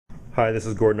Hi, this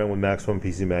is Gordon with Maximum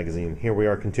PC Magazine. Here we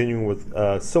are continuing with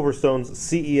Silverstone's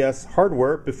CES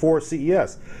hardware before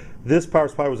CES. This power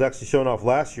supply was actually shown off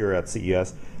last year at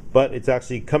CES, but it's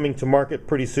actually coming to market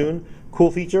pretty soon.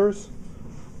 Cool features,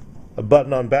 a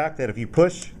button on back that if you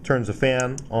push, turns the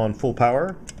fan on full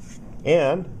power.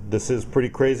 And, this is pretty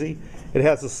crazy, it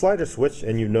has a slider switch,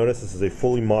 and you notice this is a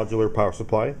fully modular power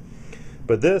supply.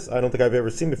 But this, I don't think I've ever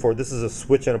seen before. This is a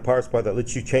switch and a power supply that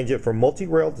lets you change it from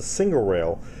multi-rail to single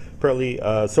rail. Apparently,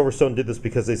 Silverstone did this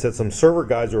because they said some server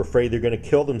guys are afraid they're going to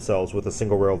kill themselves with a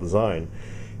single rail design.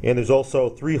 And there's also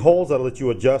 3 holes that let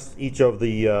you adjust each of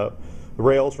the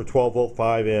rails for 12 volt,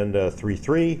 5, and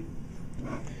 3.3.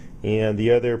 And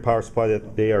the other power supply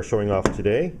that they are showing off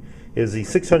today is the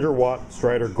 600 watt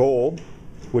Strider Gold,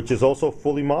 which is also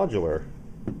fully modular.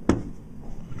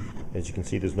 As you can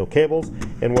see, there's no cables.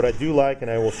 And what I do like, and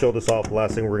I will show this off, the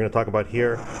last thing we're going to talk about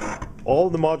here, all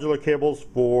of the modular cables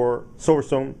for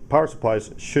Silverstone power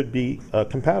supplies should be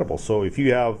compatible. So if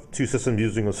you have 2 systems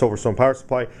using a Silverstone power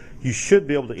supply, you should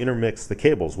be able to intermix the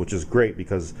cables, which is great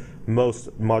because most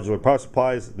modular power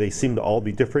supplies, they seem to all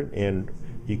be different and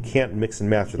you can't mix and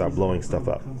match without blowing stuff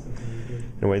up.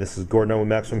 Anyway, this is Gordon with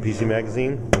Maximum PC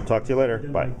Magazine. We'll talk to you later.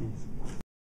 Bye.